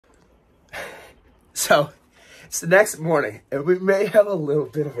So it's the next morning, and we may have a little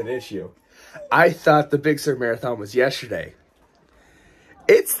bit of an issue. I thought the Big Sur Marathon was yesterday.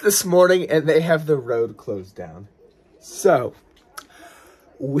 It's this morning, and they have the road closed down. So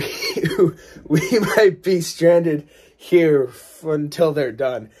we might be stranded here until they're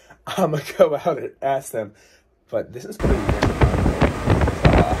done. I'm gonna go out and ask them, but this is pretty good.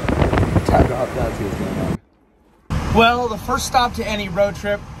 Time to hop down, see what's going on. Well, the first stop to any road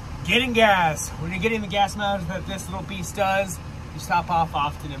trip, getting gas. When you're getting the gas mileage that this little beast does, you stop off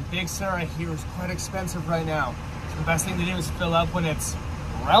often. And Big Sur, I hear, is quite expensive right now. So the best thing to do is fill up when it's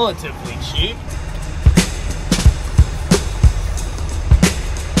relatively cheap.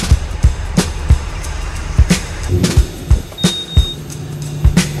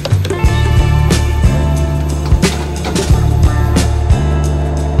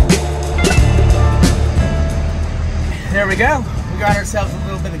 There we go. We got ourselves a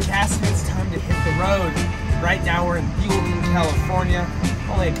little bit of gas and it's time to hit the road. Right now we're in Buellton, California,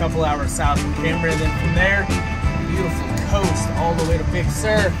 only a couple hours south from Cambria. Then from there, beautiful coast all the way to Big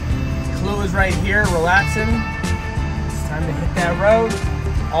Sur. Clue is right here, relaxing. It's time to hit that road.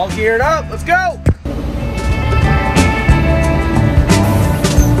 All geared up, let's go!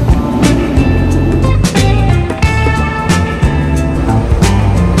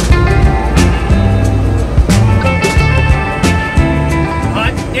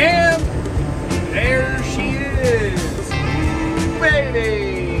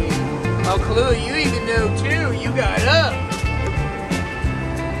 Clue, you even know too, you got up.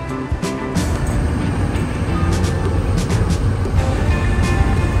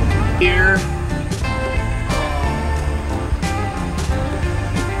 Here.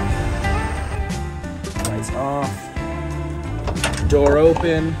 Lights off. Door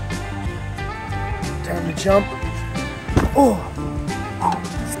open. Time to jump. Oh,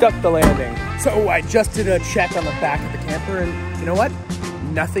 stuck the landing. So I just did a check on the back of the camper and you know what?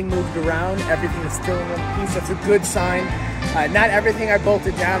 Nothing moved around, everything is still in one piece. That's a good sign. Not everything I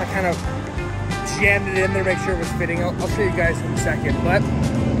bolted down, I kind of jammed it in there, make sure it was fitting. I'll show you guys in a second, but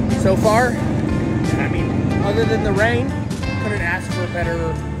so far, I mean, other than the rain, couldn't ask for a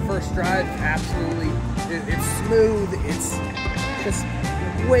better first drive. Absolutely, it's smooth, it's just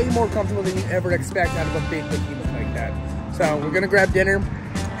way more comfortable than you ever expect out of a big behemoth like that. So we're gonna grab dinner,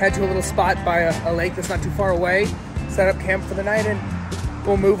 head to a little spot by a lake that's not too far away, set up camp for the night, and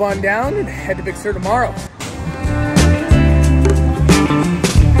we'll move on down and head to Big Sur tomorrow.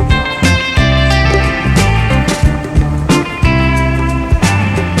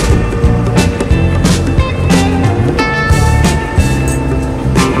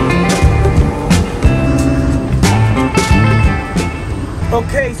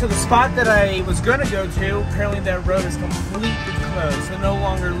 Okay, so the spot that I was gonna go to, apparently that road is completely closed, so no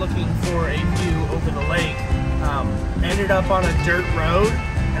longer looking for a view over the lake. Ended up on a dirt road,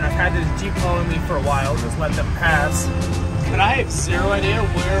 and I've had this Jeep following me for a while, just let them pass. But I have zero idea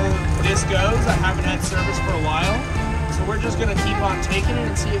where this goes. I haven't had service for a while, so we're just gonna keep on taking it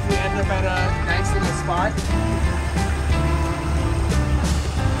and see if we end up at a nice little spot.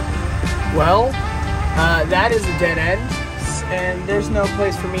 Well, that is a dead end, and there's no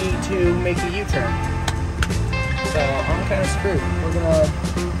place for me to make a U-turn. So I'm kind of screwed. We're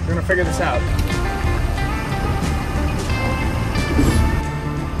gonna figure this out.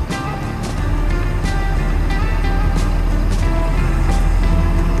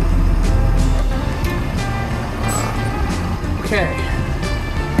 Okay,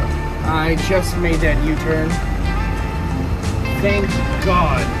 I just made that U-turn. Thank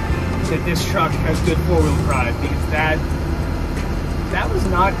God that this truck has good four-wheel drive, because that was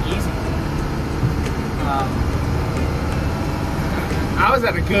not easy. I was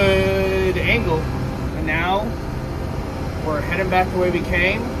at a good angle, and now we're heading back the way we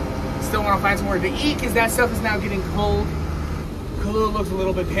came. Still want to find somewhere to eat because that stuff is now getting cold. Kalu looks a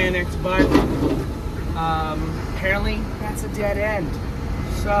little bit panicked, but apparently that's a dead end.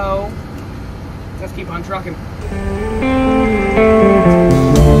 So let's keep on trucking.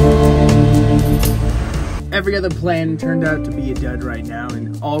 Every other plan turned out to be a dud right now,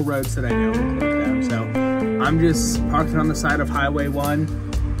 and all roads that I know are closed down. So I'm just parked on the side of Highway 1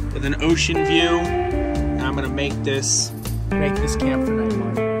 with an ocean view, and I'm gonna make this camp for night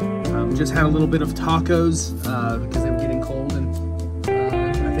one. Just had a little bit of tacos because they were getting cold, and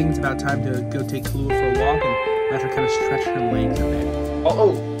I think it's about time to go take Kahlua for a walk and let her kind of stretch her legs a bit.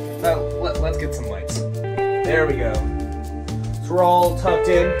 Let's get some lights. There we go. So we're all tucked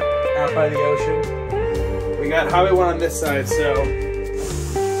in out by the ocean. We got Highway 1 on this side, so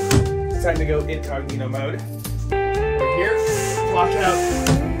it's time to go incognito mode. We're here, block out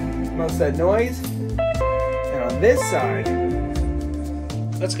most What's that noise? And on this side,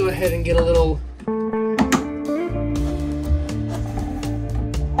 let's go ahead and get a little...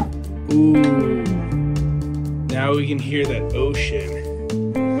 Ooh. Now we can hear that ocean.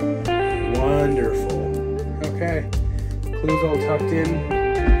 Wonderful. Okay. Clues all tucked in.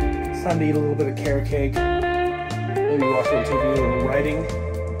 It's time to eat a little bit of carrot cake. Maybe watch LMTV, a little writing.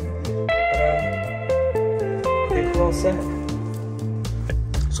 I think we're all set.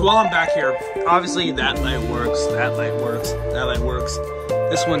 So while I'm back here, obviously that light works, that light works, that light works.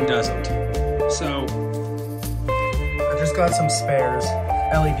 This one doesn't. So I just got some spares,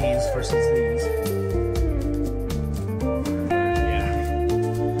 LEDs versus these. Yeah,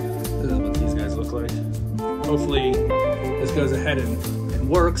 this is what these guys look like. Hopefully this goes ahead and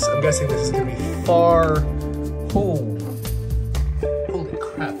works. I'm guessing this is gonna be far, holy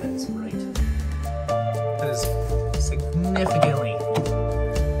crap, that's right. That is significantly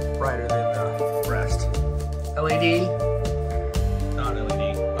brighter than the rest. LED, not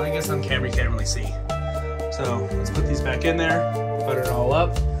LED. Well, I guess on camera you can't really see. So let's put these back in there, put it all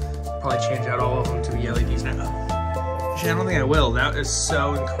up. Probably change out all of them to be LEDs now. Actually, I don't think I will. That is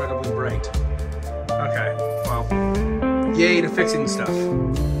so incredibly bright. Okay, well, yay to fixing stuff.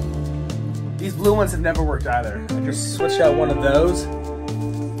 These blue ones have never worked either. I just switched out one of those.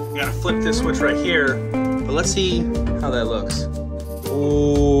 You gotta flip this switch right here, but let's see how that looks.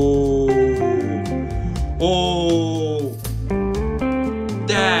 Oh, oh,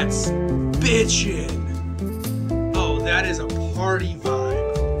 that's bitchin'. Oh, that is a party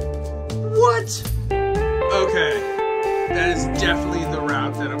vibe. What? Okay, that is definitely the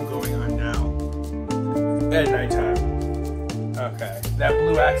route that I'm going on now. At nighttime. Okay, that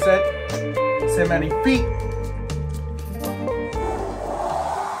blue accent, so many feet.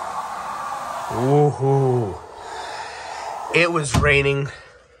 Woohoo. It was raining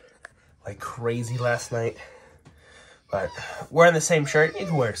like crazy last night, but wearing the same shirt. You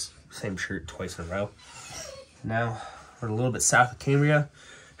can wear the same shirt twice in a row. Now we're a little bit south of Cambria,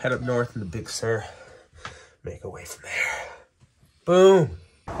 head up north into Big Sur, make our way from there. Boom.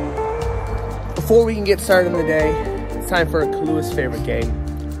 Before we can get started in the day, it's time for Kalua's favorite game,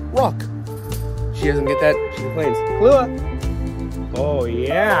 Rock. She doesn't get that, she complains. Kalua! Oh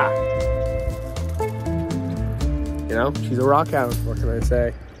yeah! You know, she's a rock hound, what can I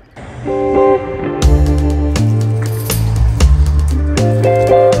say?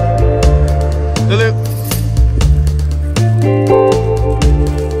 Lulu!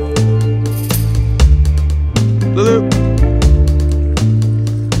 Lulu!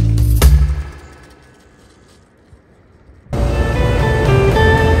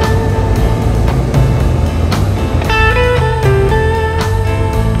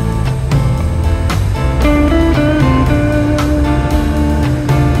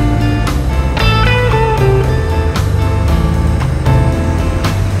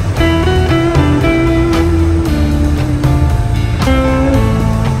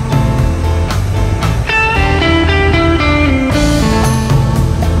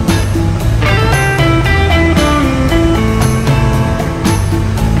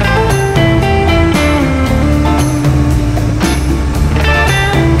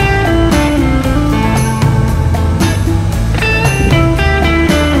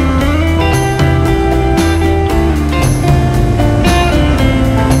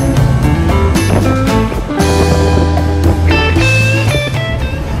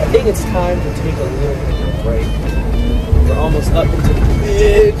 It's time to take a little bit of a break. We're almost up into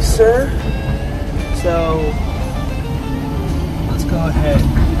Big Sur, so let's go ahead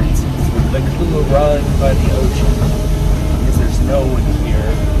and eat some food. The Kalua run by the ocean, because there's no one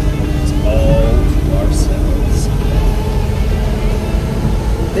here. It's all to ourselves.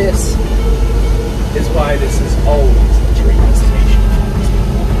 This is why this is always a dream destination.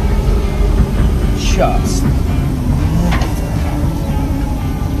 Just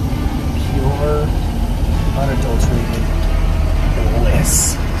unadulterated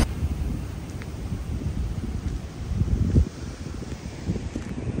bliss.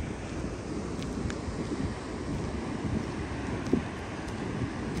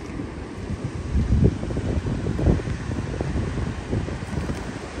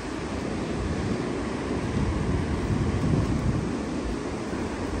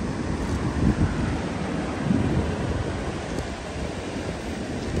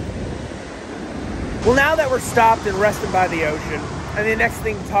 Well, now that we're stopped and rested by the ocean, and the next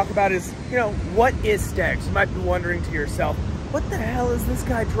thing to talk about is, you know, what is Steggs? You might be wondering to yourself, what the hell is this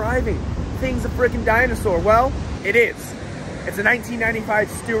guy driving? Thing's a freaking dinosaur. Well, it is. It's a 1995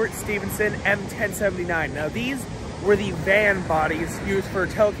 Stuart Stevenson M1079. Now, these were the van bodies used for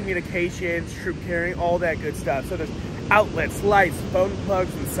telecommunications, troop carrying, all that good stuff. So there's outlets, lights, phone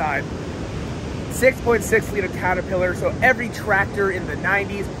plugs inside. 6.6 liter Caterpillar, so every tractor in the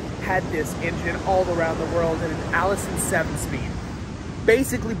 90s had this engine all around the world, and an Allison 7-speed.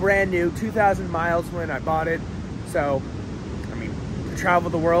 Basically brand new, 2,000 miles when I bought it. So, I mean, to travel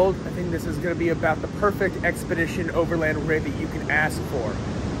the world, I think this is gonna be about the perfect expedition overland rig that you can ask for.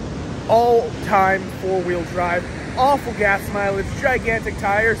 All-time four-wheel drive, awful gas mileage, gigantic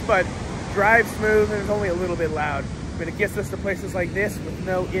tires, but drives smooth and it's only a little bit loud. But it gets us to places like this with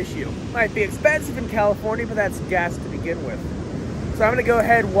no issue. Might be expensive in California, but that's gas to begin with. So I'm gonna go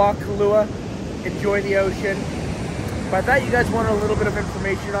ahead, walk Kahlua, enjoy the ocean. But I thought you guys wanted a little bit of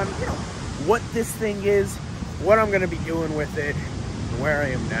information on, you know, what this thing is, what I'm gonna be doing with it, and where I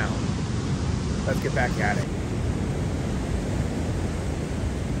am now. Let's get back at it.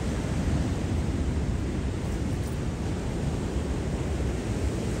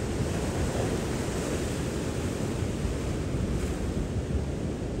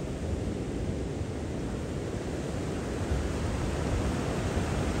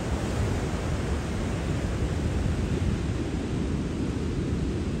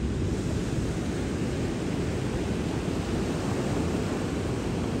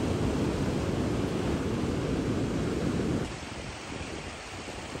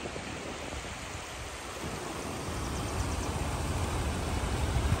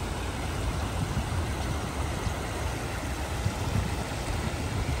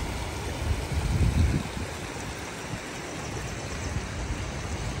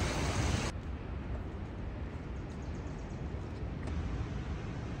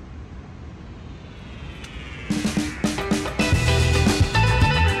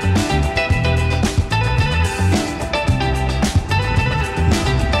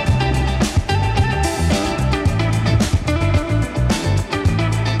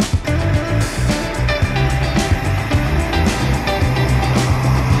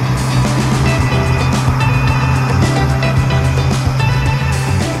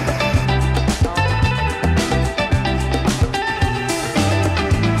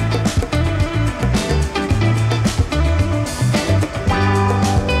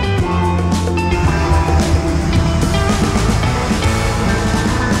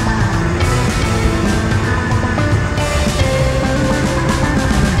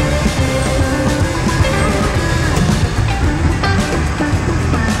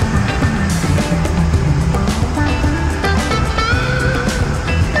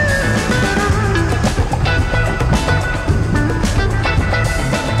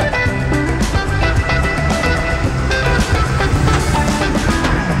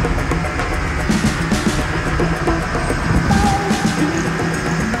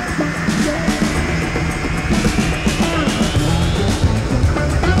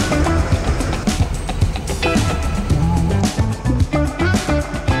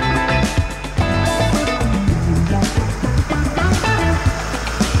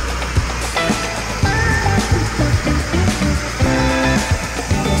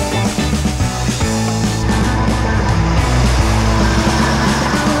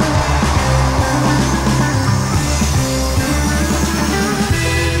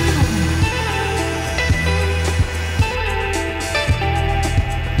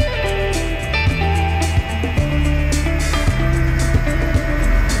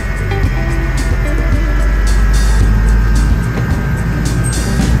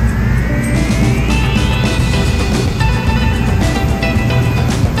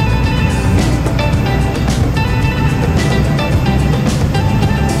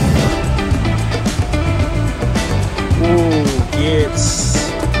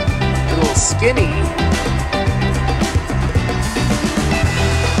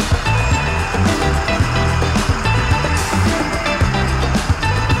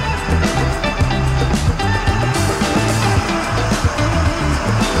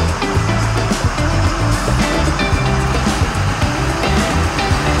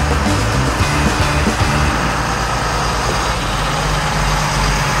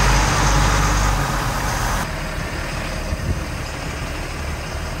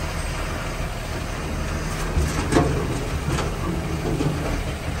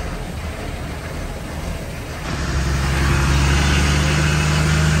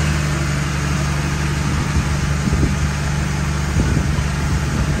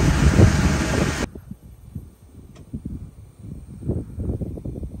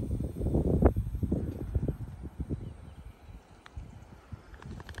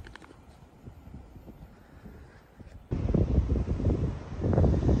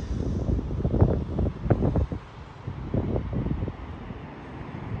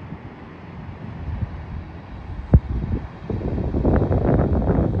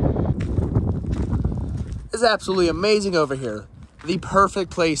 is absolutely amazing over here. The perfect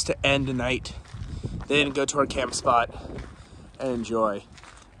place to end a night. Then go to our camp spot and enjoy.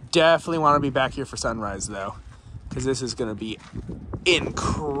 Definitely want to be back here for sunrise though, because this is going to be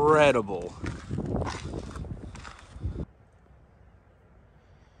incredible.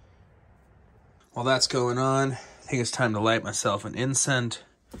 While that's going on, I think it's time to light myself an incense,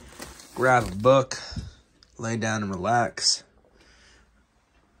 grab a book, lay down and relax.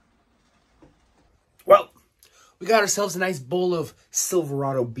 Well, we got ourselves a nice bowl of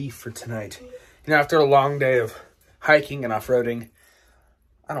Silverado beef for tonight. You know, after a long day of hiking and off-roading,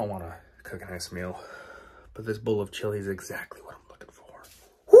 I don't want to cook a nice meal, but this bowl of chili is exactly what I'm looking for.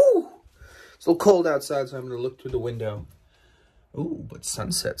 Woo! It's a little cold outside, so I'm going to look through the window. Ooh, but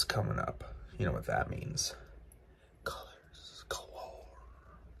sunset's coming up. You know what that means. Colors galore.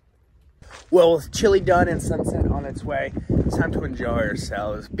 Well, with chili done and sunset on its way, it's time to enjoy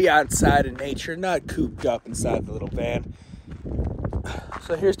ourselves. Be outside in nature, not cooped up inside the little van.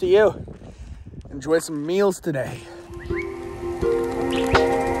 So here's to you. Enjoy some meals today.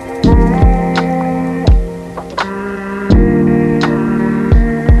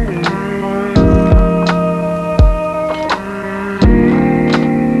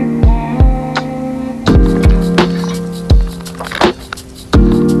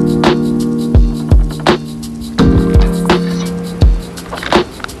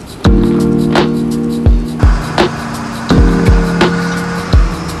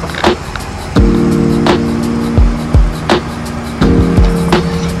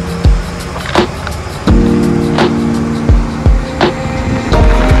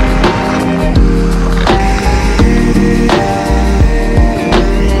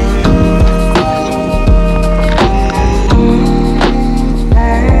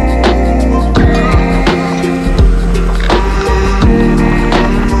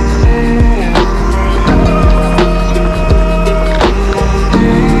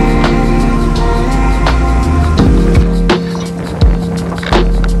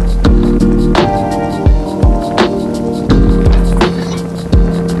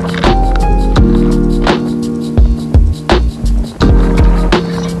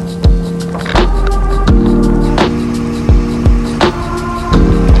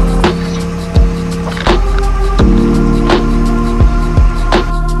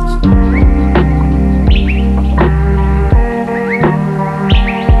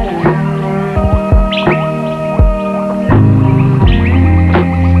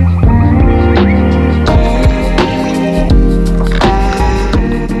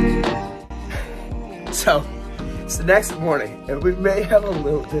 So, it's the next morning, and we may have a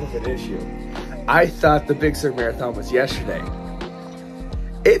little bit of an issue. I thought the Big Sur Marathon was yesterday.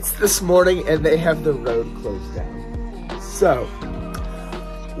 It's this morning, and they have the road closed down. So,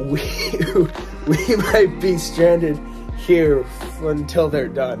 we might be stranded here until they're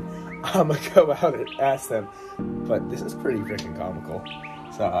done. I'm gonna go out and ask them, but this is pretty freaking comical.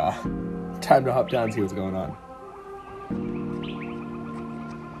 So, time to hop down and see what's going on.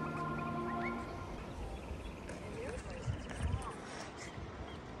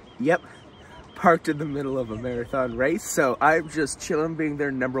 Yep, parked in the middle of a marathon race, so I'm just chilling being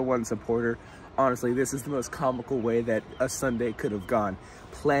their #1 supporter. Honestly, this is the most comical way that a Sunday could have gone.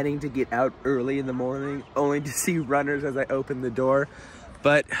 Planning to get out early in the morning, only to see runners as I open the door.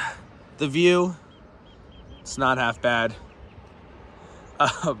 But the view, it's not half bad.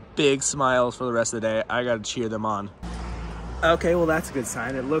 Big smiles for the rest of the day. I gotta cheer them on. Okay, well that's a good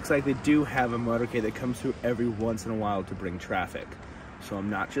sign. It looks like they do have a motorcade that comes through every once in a while to bring traffic. So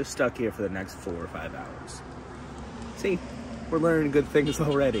I'm not just stuck here for the next 4 or 5 hours. See, we're learning good things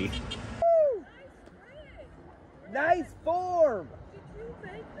already. Woo! Nice form! Did you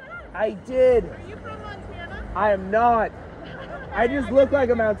make that? I did. Are you from Montana? I am not. I just look like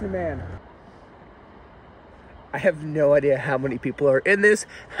a mountain man. I have no idea how many people are in this,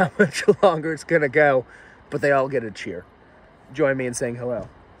 how much longer it's gonna go, but they all get a cheer. Join me in saying hello.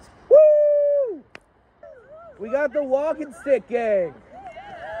 Woo! We got the walking stick gang.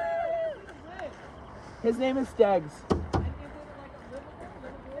 His name is Steggs.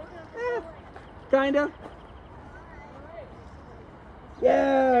 Kinda.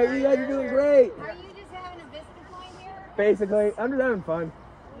 Yeah, you guys are doing great. Are you just having a biscuit point here? Basically, I'm just having fun.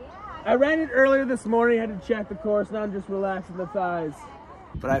 Yeah. I ran it earlier this morning, had to check the course, now I'm just relaxing the thighs.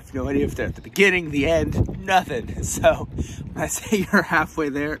 But I have no idea if they're at the beginning, the end, nothing. So when I say you're halfway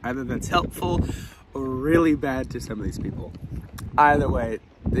there, either that's helpful or really bad to some of these people. Either way,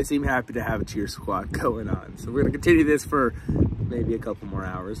 they seem happy to have a cheer squad going on. So we're gonna continue this for maybe a couple more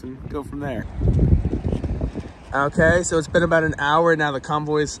hours and go from there. Okay, so it's been about an hour now. The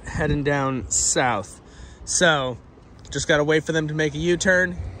convoy's heading down south. So just gotta wait for them to make a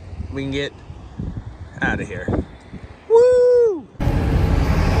U-turn. We can get out of here. Woo!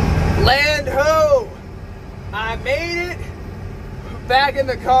 Land ho! I made it. Back in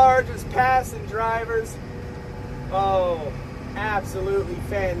the car, just passing drivers. Oh, absolutely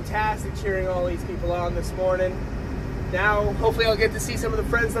fantastic cheering all these people on this morning. Now, hopefully I'll get to see some of the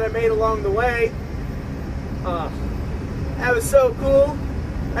friends that I made along the way. That was so cool.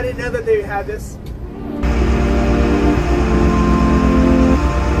 I didn't know that they had this.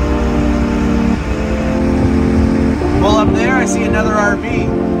 Well, up there I see another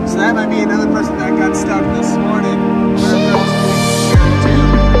RV. So that might be another person that got stuck this morning.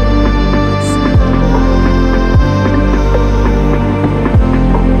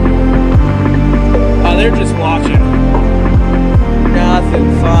 Oh, they're just watching.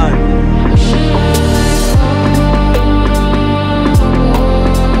 Nothing fun.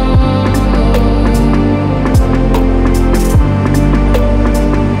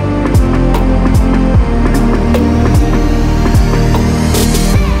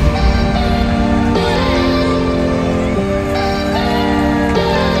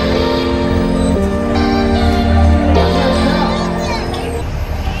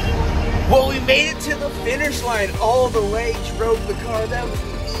 Made it to the finish line all the way, drove the car. That was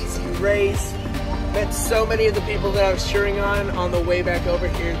an easy race. Met so many of the people that I was cheering on the way back over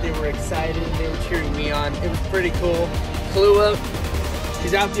here. They were excited, they were cheering me on. It was pretty cool. Kahlua,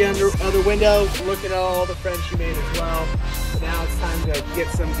 she's out the other window looking at all the friends she made as well. But now it's time to get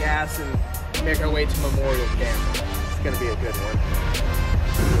some gas and make our way to Memorial Camp. It's gonna be a good one.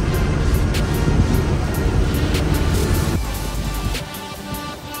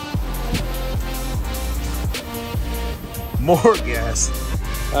 More gas.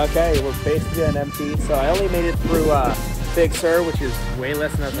 Okay, we're basically on empty. So I only made it through Big Sur, which is way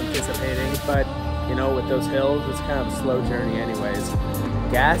less than I was anticipating. But, you know, with those hills, it's kind of a slow journey anyways.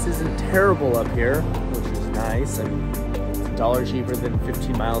 Gas isn't terrible up here, which is nice. I mean, it's $1 cheaper than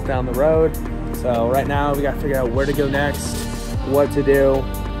 15 miles down the road. So right now, we got to figure out where to go next, what to do.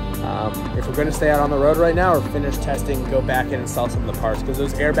 If we're going to stay out on the road right now or finish testing, go back and install some of the parts. Because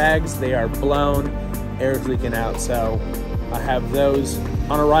those airbags, they are blown, air is leaking out. So I have those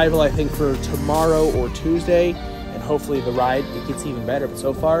on arrival, I think, for tomorrow or Tuesday, and hopefully the ride, it gets even better. But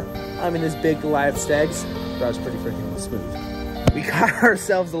so far, I'm in this big Goliath Steggs. Drives pretty freaking smooth. We got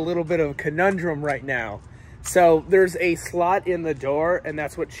ourselves a little bit of a conundrum right now. So there's a slot in the door, and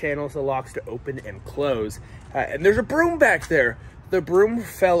that's what channels the locks to open and close. And there's a broom back there. The broom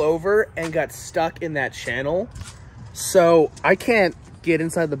fell over and got stuck in that channel, so I can't get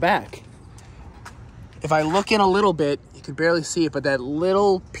inside the back. If I look in a little bit, you can barely see it, but that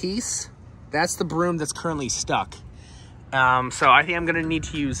little piece, that's the broom that's currently stuck. So I think I'm gonna need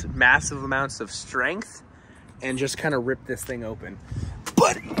to use massive amounts of strength and just kind of rip this thing open.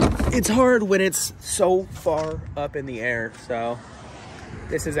 But it's hard when it's so far up in the air. So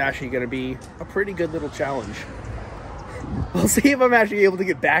this is actually gonna be a pretty good little challenge. We'll see if I'm actually able to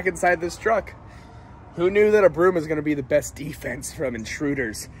get back inside this truck. Who knew that a broom is gonna be the best defense from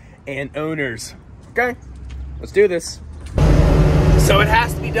intruders and owners? Okay, let's do this. So it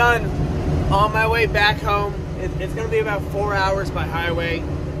has to be done on my way back home. It's gonna be about 4 hours by highway.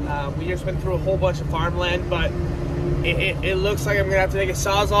 We just went through a whole bunch of farmland, but it looks like I'm gonna have to take a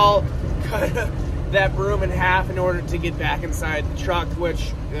Sawzall, cut that broom in half in order to get back inside the truck,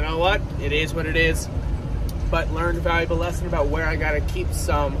 which, you know what, it is what it is. But learned a valuable lesson about where I gotta keep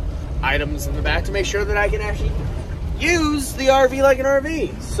some items in the back to make sure that I can actually use the RV like an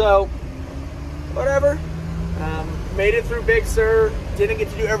RV. So, whatever. Made it through Big Sur. Didn't get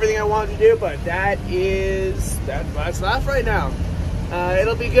to do everything I wanted to do, but that's life right now.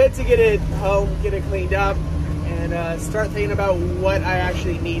 It'll be good to get it home, get it cleaned up, and start thinking about what I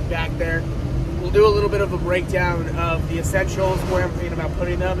actually need back there. We'll do a little bit of a breakdown of the essentials, where I'm thinking about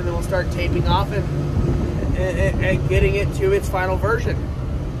putting them, and then we'll start taping off and getting it to its final version.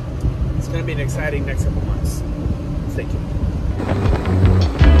 It's going to be an exciting next couple months. Stay tuned.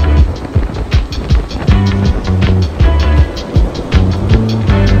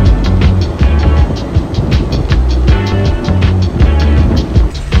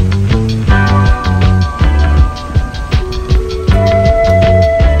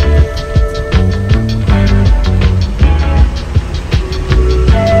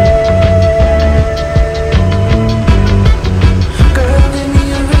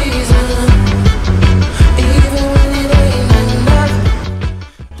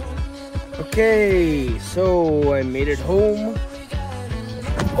 Okay, so I made it home.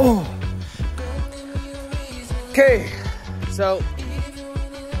 Oh. Okay, so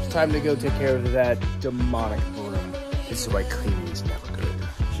time to go take care of that demonic broom. This is why cleaning is never good.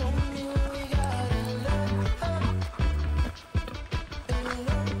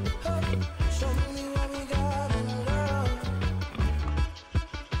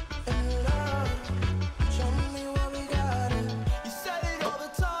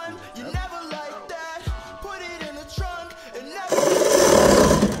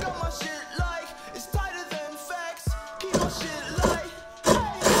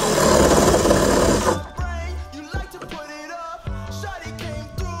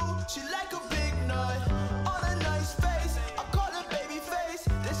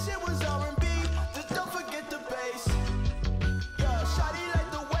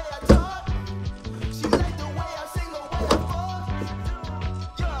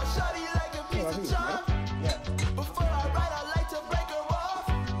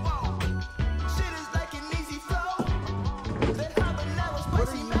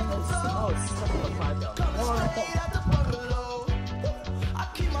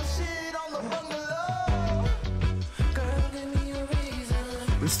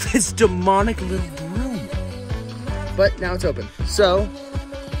 This demonic little room. But now it's open. So,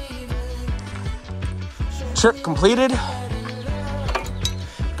 trip completed.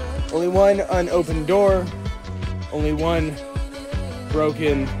 Only one unopened door. Only one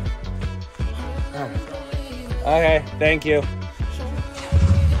broken. Oh. Okay, thank you.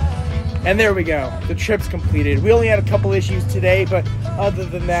 And there we go. The trip's completed. We only had a couple issues today, but other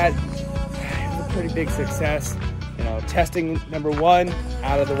than that, it was a pretty big success. You know, testing number 1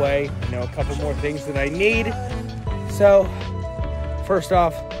 out of the way. I know a couple more things that I need. So, first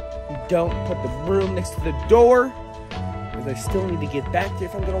off, don't put the broom next to the door, because I still need to get back there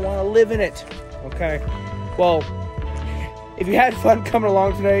if I'm going to want to live in it. Okay? Well, if you had fun coming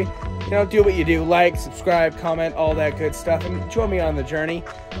along today, you know, do what you do. Like, subscribe, comment, all that good stuff, and join me on the journey.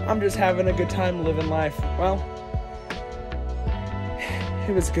 I'm just having a good time living life. Well,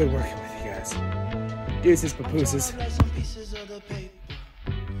 it was good working with you guys. Deuces, papooses.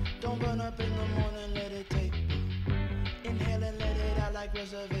 Don't burn up in the morning, let it take. Inhale and let it out like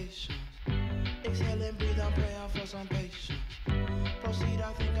reservations. Exhale and breathe, I'm praying for some patience. Proceed,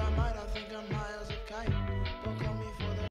 I think I might.